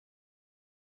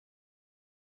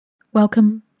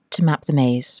Welcome to Map the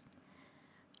Maze.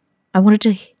 I wanted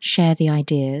to share the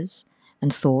ideas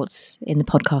and thoughts in the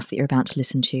podcast that you're about to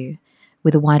listen to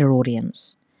with a wider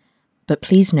audience. But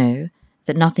please know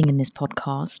that nothing in this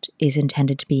podcast is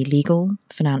intended to be legal,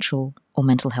 financial, or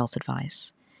mental health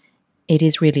advice. It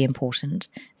is really important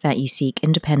that you seek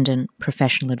independent,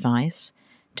 professional advice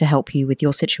to help you with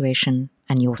your situation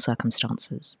and your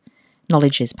circumstances.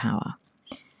 Knowledge is power.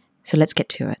 So let's get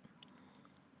to it.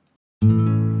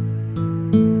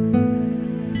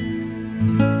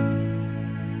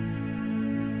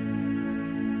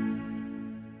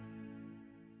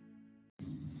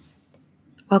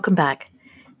 Welcome back.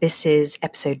 This is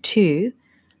episode 2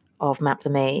 of Map the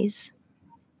Maze.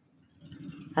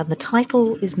 And the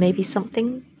title is maybe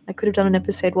something I could have done in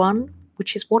episode 1,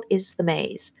 which is what is the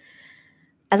maze?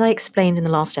 As I explained in the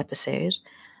last episode,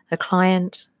 a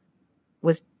client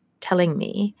was telling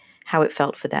me how it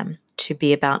felt for them to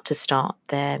be about to start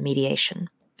their mediation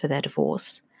for their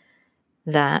divorce,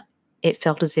 that it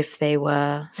felt as if they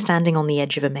were standing on the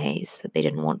edge of a maze that they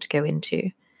didn't want to go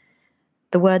into.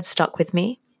 The words stuck with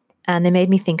me, and they made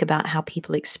me think about how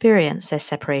people experience their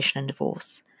separation and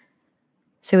divorce.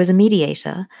 So as a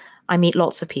mediator, I meet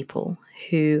lots of people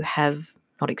who have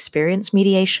not experienced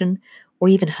mediation or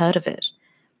even heard of it.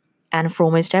 And for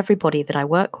almost everybody that I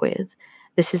work with,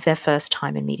 this is their first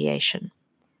time in mediation.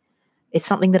 It's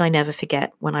something that I never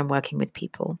forget when I'm working with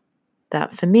people,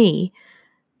 that for me,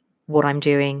 what I'm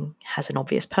doing has an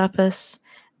obvious purpose,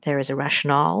 there is a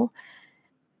rationale,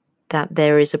 that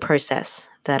there is a process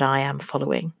that I am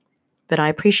following. But I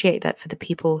appreciate that for the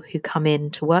people who come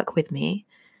in to work with me,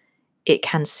 it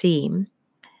can seem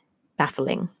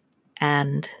baffling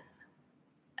and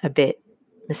a bit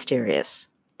mysterious.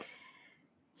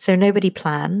 So nobody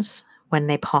plans when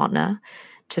they partner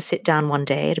to sit down one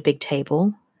day at a big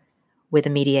table with a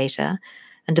mediator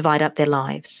and divide up their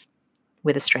lives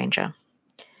with a stranger.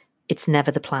 It's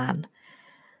never the plan.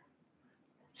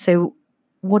 So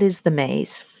what is the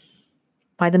maze?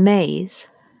 By the maze,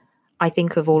 I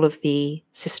think of all of the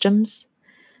systems,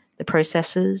 the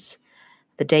processes,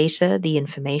 the data, the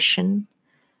information,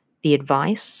 the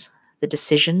advice, the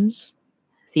decisions,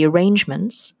 the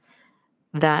arrangements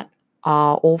that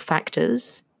are all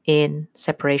factors in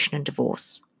separation and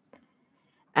divorce.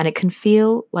 And it can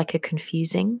feel like a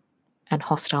confusing and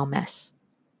hostile mess.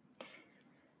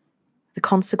 The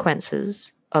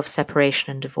consequences of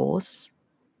separation and divorce,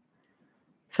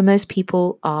 for most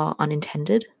people, are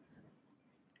unintended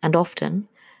and often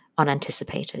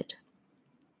unanticipated.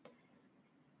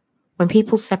 When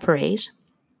people separate,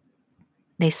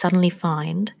 they suddenly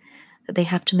find that they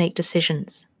have to make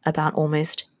decisions about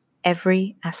almost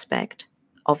every aspect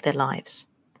of their lives.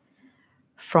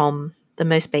 From the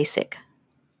most basic,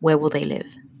 where will they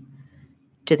live?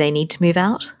 Do they need to move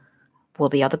out? Will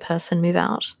the other person move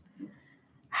out?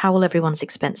 How will everyone's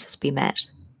expenses be met?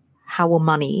 How will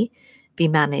money be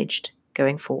managed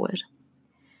going forward?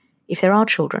 If there are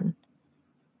children,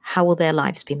 how will their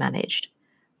lives be managed?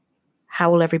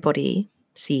 How will everybody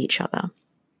see each other?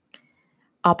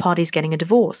 Are parties getting a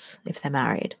divorce if they're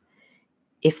married?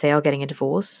 If they are getting a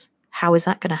divorce, how is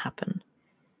that going to happen?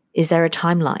 Is there a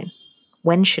timeline?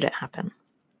 When should it happen?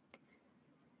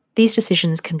 These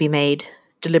decisions can be made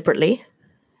deliberately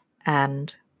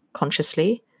and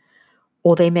consciously,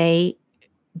 or they may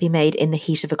be made in the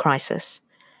heat of a crisis.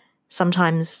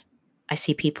 Sometimes I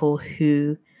see people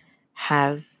who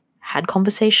have had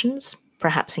conversations,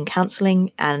 perhaps in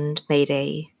counseling, and made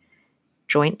a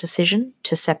joint decision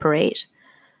to separate.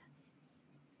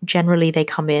 Generally, they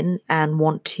come in and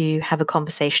want to have a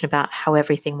conversation about how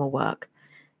everything will work.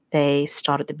 They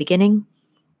start at the beginning,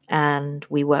 and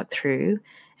we work through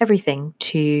everything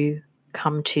to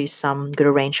come to some good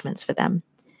arrangements for them.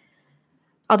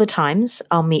 Other times,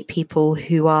 I'll meet people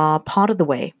who are part of the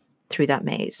way through that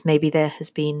maze. Maybe there has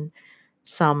been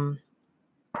some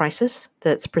crisis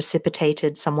that's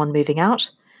precipitated someone moving out.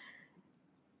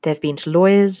 They've been to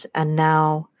lawyers, and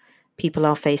now people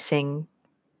are facing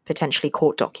potentially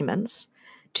court documents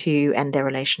to end their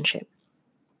relationship.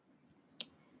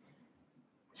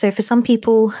 So for some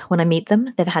people, when I meet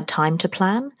them, they've had time to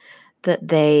plan, that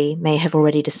they may have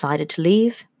already decided to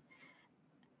leave.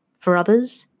 For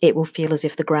others, it will feel as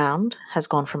if the ground has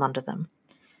gone from under them,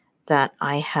 that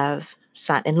I have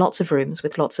sat in lots of rooms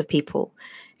with lots of people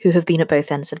who have been at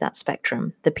both ends of that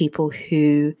spectrum, the people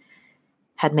who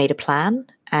had made a plan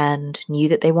and knew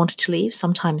that they wanted to leave,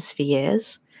 sometimes for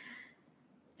years.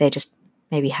 They just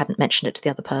maybe hadn't mentioned it to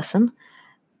the other person,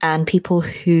 and people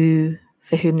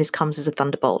for whom this comes as a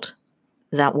thunderbolt,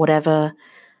 that whatever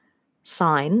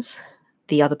signs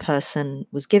the other person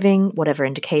was giving, whatever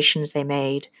indications they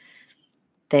made,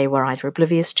 they were either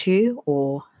oblivious to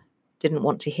or didn't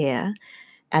want to hear,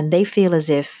 and they feel as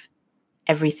if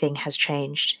everything has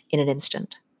changed in an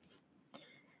instant.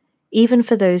 Even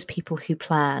for those people who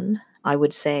plan, I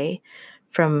would say,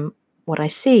 from what I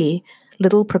see,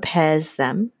 little prepares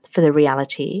them for the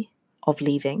reality of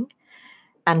leaving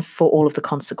and for all of the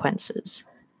consequences,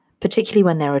 particularly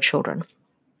when there are children.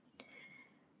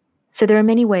 So there are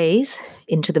many ways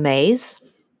into the maze.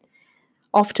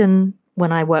 Often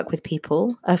when I work with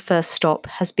people, a first stop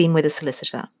has been with a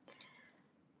solicitor.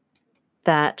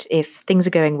 That if things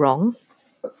are going wrong,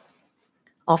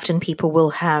 often people will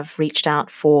have reached out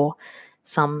for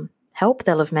some help.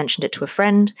 They'll have mentioned it to a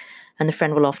friend, and the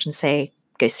friend will often say,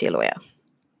 go see a lawyer.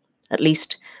 At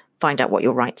least find out what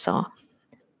your rights are.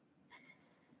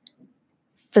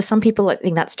 For some people, I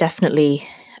think that's definitely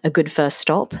a good first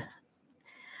stop.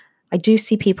 I do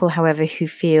see people, however, who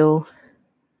feel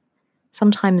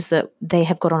sometimes that they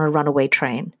have got on a runaway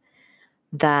train,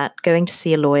 that going to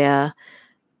see a lawyer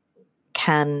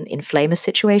can inflame a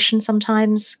situation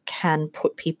sometimes, can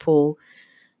put people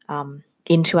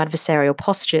into adversarial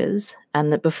postures,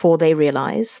 and that before they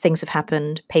realize things have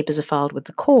happened, papers are filed with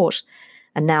the court,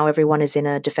 and now everyone is in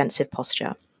a defensive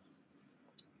posture.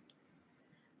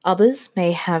 Others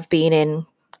may have been in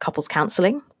couples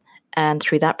counseling, and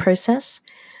through that process,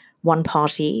 one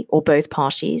party or both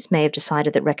parties may have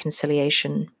decided that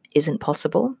reconciliation isn't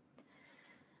possible.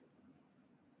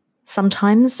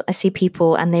 Sometimes I see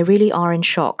people and they really are in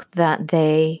shock that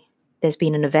there's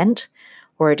been an event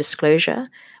or a disclosure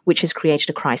which has created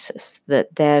a crisis,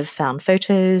 that they've found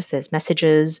photos, there's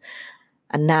messages,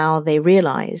 and now they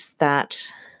realize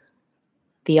that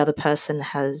the other person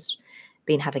has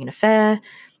been having an affair,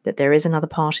 that there is another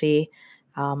party,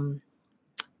 and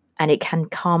it can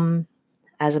come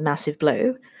as a massive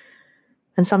blow.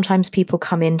 And sometimes people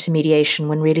come into mediation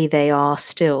when really they are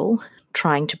still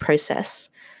trying to process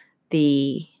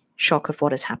the shock of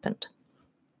what has happened.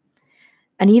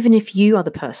 And even if you are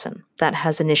the person that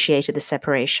has initiated the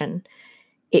separation,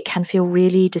 it can feel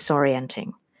really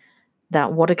disorienting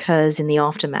that what occurs in the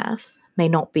aftermath may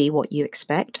not be what you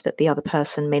expect, that the other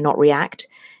person may not react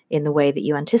in the way that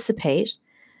you anticipate,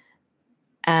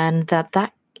 and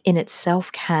that in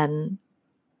itself can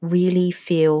really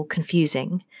feel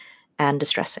confusing and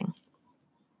distressing.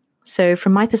 So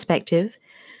from my perspective,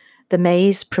 the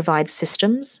maze provides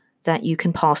systems that you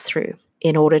can pass through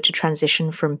in order to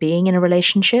transition from being in a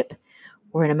relationship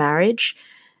or in a marriage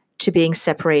to being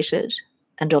separated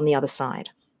and on the other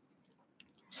side.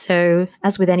 So,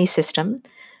 as with any system,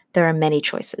 there are many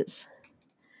choices.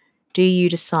 Do you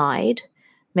decide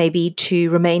maybe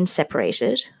to remain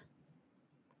separated,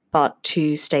 but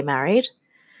to stay married?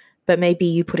 But maybe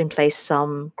you put in place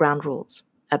some ground rules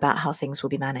about how things will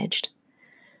be managed.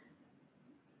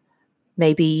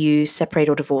 Maybe you separate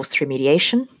or divorce through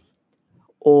mediation,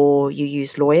 or you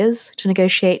use lawyers to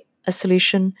negotiate a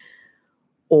solution,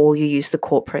 or you use the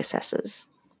court processes.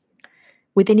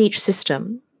 Within each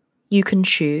system, you can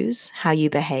choose how you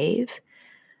behave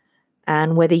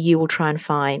and whether you will try and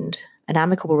find an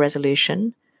amicable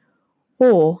resolution,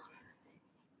 or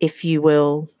if you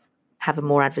will have a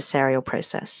more adversarial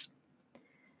process.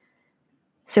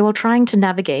 So while trying to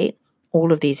navigate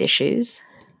all of these issues,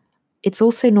 it's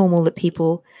also normal that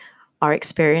people are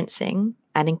experiencing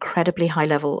an incredibly high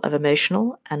level of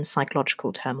emotional and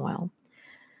psychological turmoil.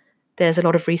 There's a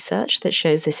lot of research that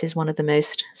shows this is one of the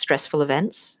most stressful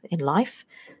events in life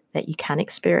that you can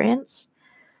experience.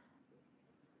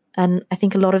 And I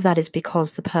think a lot of that is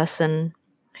because the person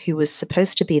who was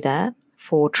supposed to be there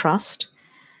for trust,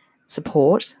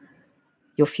 support,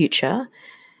 your future,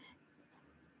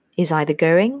 is either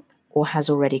going or has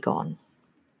already gone.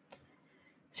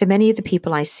 So many of the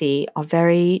people I see are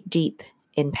very deep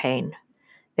in pain.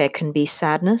 There can be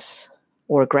sadness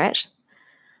or regret.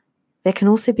 There can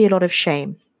also be a lot of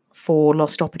shame for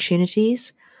lost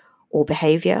opportunities or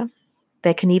behavior.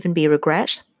 There can even be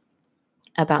regret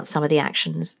about some of the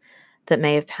actions that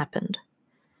may have happened.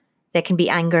 There can be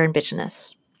anger and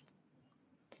bitterness.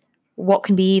 What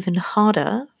can be even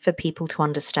harder for people to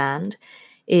understand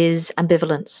is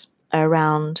ambivalence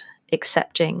around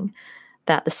accepting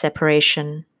that the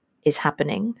separation is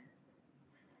happening,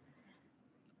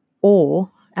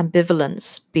 or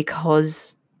ambivalence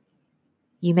because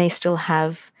you may still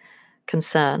have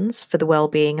concerns for the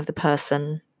well-being of the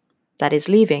person that is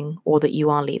leaving or that you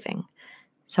are leaving.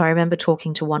 So I remember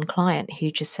talking to one client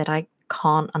who just said, I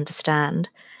can't understand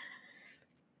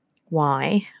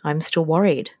why I'm still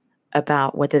worried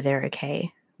about whether they're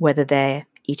okay, whether they're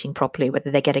eating properly, whether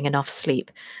they're getting enough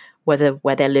sleep, whether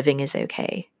where they're living is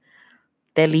okay.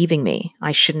 They're leaving me.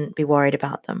 I shouldn't be worried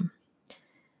about them.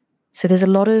 So there's a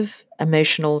lot of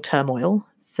emotional turmoil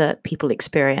that people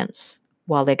experience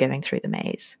while they're going through the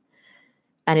maze.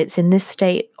 And it's in this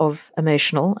state of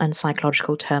emotional and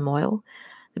psychological turmoil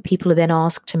that people are then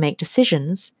asked to make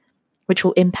decisions which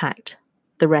will impact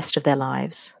the rest of their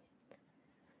lives.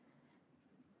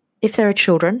 If there are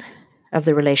children of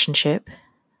the relationship,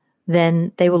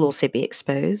 then they will also be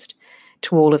exposed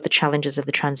to all of the challenges of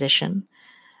the transition.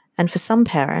 And for some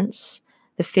parents,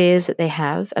 the fears that they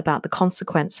have about the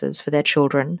consequences for their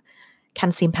children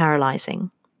can seem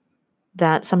paralyzing.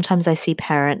 That sometimes I see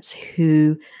parents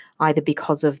who, either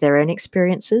because of their own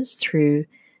experiences through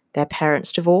their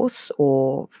parents' divorce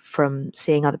or from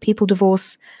seeing other people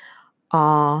divorce,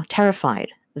 are terrified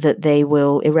that they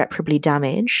will irreparably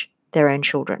damage their own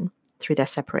children through their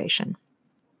separation.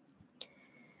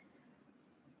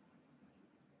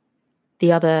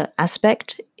 The other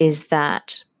aspect is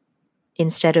that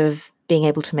instead of being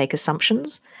able to make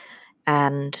assumptions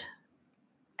and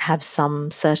have some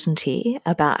certainty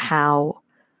about how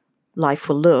life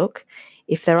will look,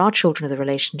 if there are children of the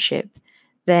relationship,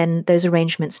 then those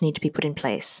arrangements need to be put in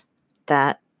place.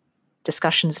 That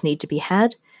discussions need to be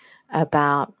had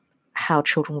about how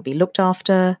children will be looked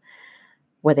after,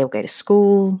 where they'll go to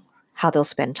school, how they'll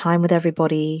spend time with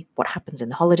everybody, what happens in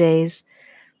the holidays.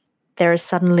 There are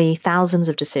suddenly thousands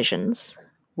of decisions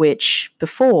which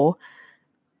before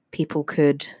people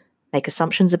could make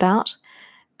assumptions about,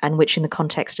 and which in the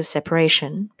context of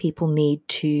separation, people need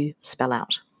to spell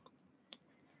out.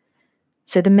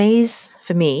 So the maze,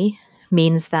 for me,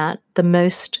 means that the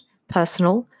most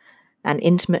personal and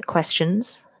intimate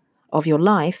questions of your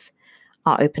life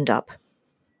are opened up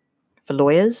for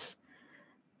lawyers,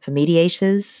 for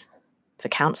mediators, for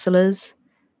counselors,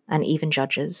 and even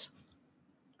judges.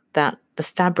 That the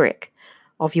fabric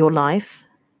of your life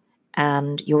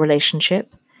and your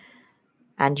relationship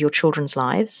and your children's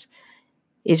lives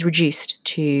is reduced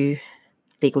to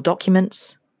legal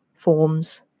documents,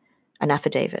 forms, and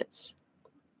affidavits.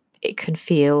 It can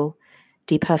feel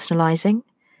depersonalizing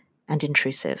and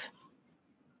intrusive.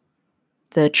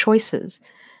 The choices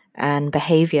and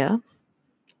behavior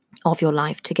of your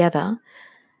life together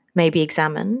may be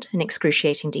examined in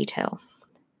excruciating detail.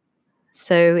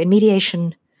 So in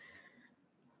mediation,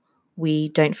 we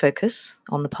don't focus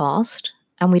on the past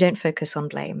and we don't focus on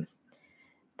blame.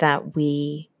 That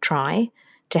we try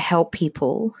to help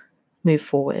people move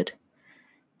forward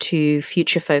to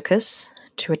future focus,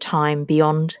 to a time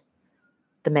beyond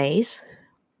the maze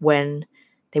when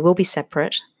they will be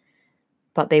separate,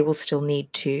 but they will still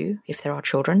need to, if there are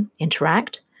children,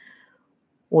 interact,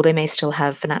 or they may still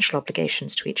have financial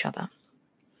obligations to each other.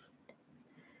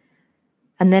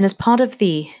 And then as part of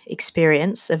the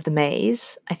experience of the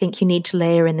maze, I think you need to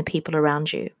layer in the people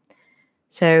around you.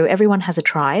 So everyone has a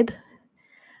tribe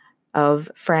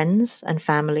of friends and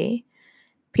family,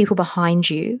 people behind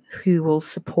you who will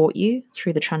support you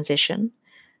through the transition.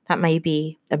 That may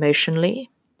be emotionally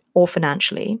or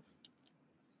financially.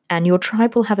 And your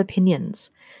tribe will have opinions.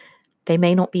 They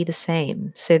may not be the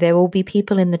same. So there will be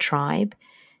people in the tribe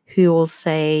who will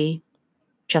say,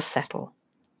 just settle.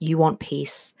 You want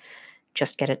peace.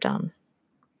 Just get it done.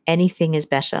 Anything is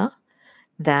better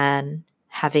than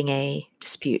having a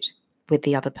dispute with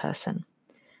the other person.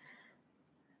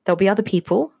 There'll be other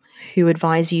people who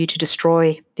advise you to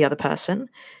destroy the other person,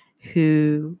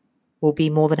 who will be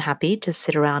more than happy to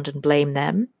sit around and blame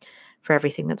them for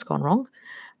everything that's gone wrong,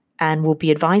 and will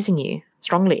be advising you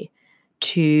strongly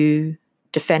to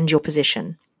defend your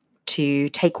position, to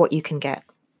take what you can get.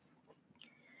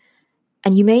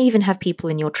 And you may even have people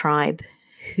in your tribe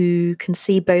who can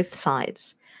see both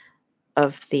sides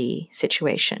of the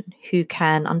situation, who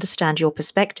can understand your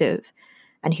perspective,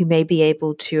 and who may be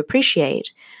able to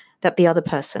appreciate that the other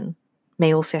person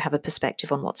may also have a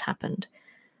perspective on what's happened.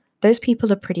 Those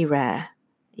people are pretty rare.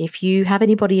 If you have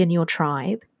anybody in your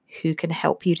tribe who can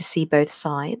help you to see both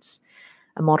sides,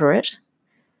 a moderate,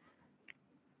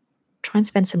 try and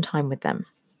spend some time with them.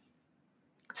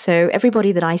 So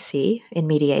everybody that I see in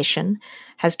mediation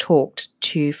has talked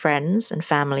to friends and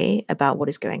family about what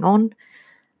is going on,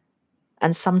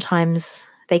 and sometimes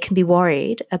they can be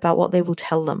worried about what they will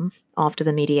tell them after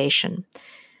the mediation,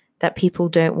 that people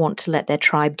don't want to let their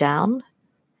tribe down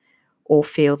or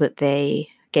feel that they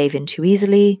gave in too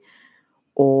easily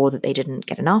or that they didn't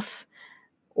get enough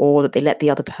or that they let the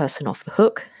other person off the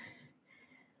hook.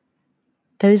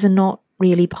 Those are not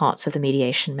really parts of the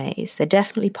mediation maze. They're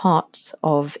definitely parts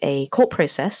of a court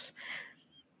process,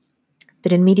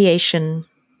 but in mediation,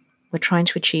 we're trying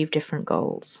to achieve different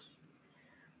goals.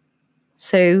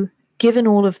 So, given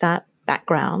all of that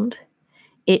background,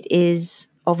 it is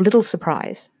of little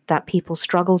surprise that people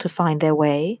struggle to find their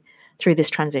way through this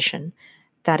transition,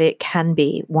 that it can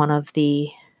be one of the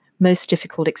most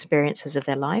difficult experiences of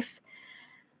their life,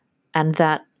 and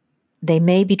that they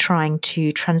may be trying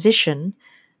to transition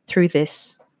through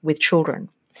this with children.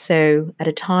 So at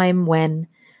a time when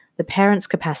the parent's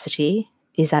capacity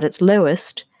is at its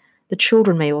lowest, the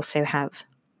children may also have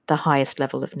the highest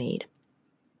level of need.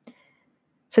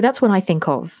 So that's what I think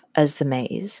of as the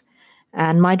maze.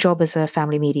 And my job as a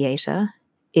family mediator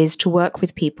is to work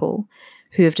with people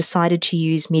who have decided to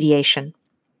use mediation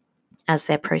as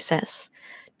their process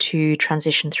to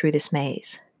transition through this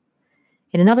maze.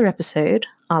 In another episode,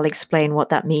 I'll explain what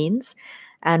that means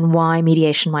and why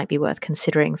mediation might be worth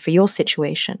considering for your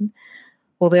situation.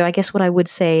 Although I guess what I would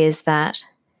say is that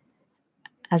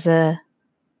as a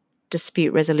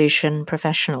dispute resolution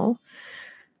professional,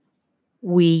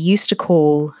 we used to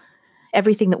call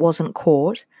everything that wasn't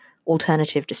court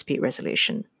alternative dispute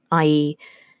resolution, i.e.,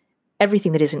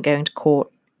 everything that isn't going to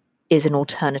court is an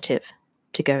alternative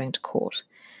to going to court.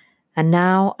 And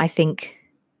now I think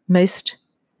most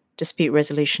dispute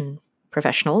resolution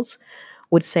professionals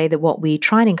would say that what we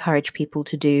try and encourage people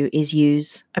to do is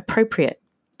use appropriate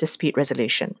dispute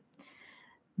resolution,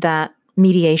 that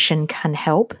mediation can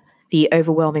help the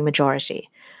overwhelming majority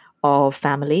of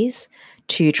families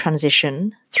to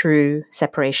transition through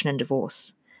separation and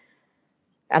divorce.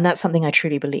 And that's something I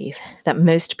truly believe, that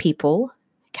most people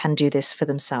can do this for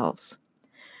themselves.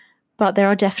 But there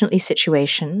are definitely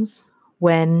situations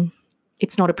when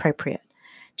it's not appropriate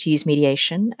to use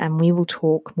mediation, and we will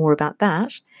talk more about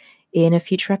that in a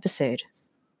future episode.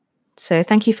 So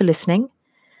thank you for listening,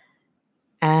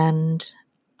 and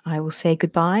I will say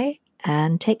goodbye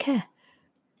and take care.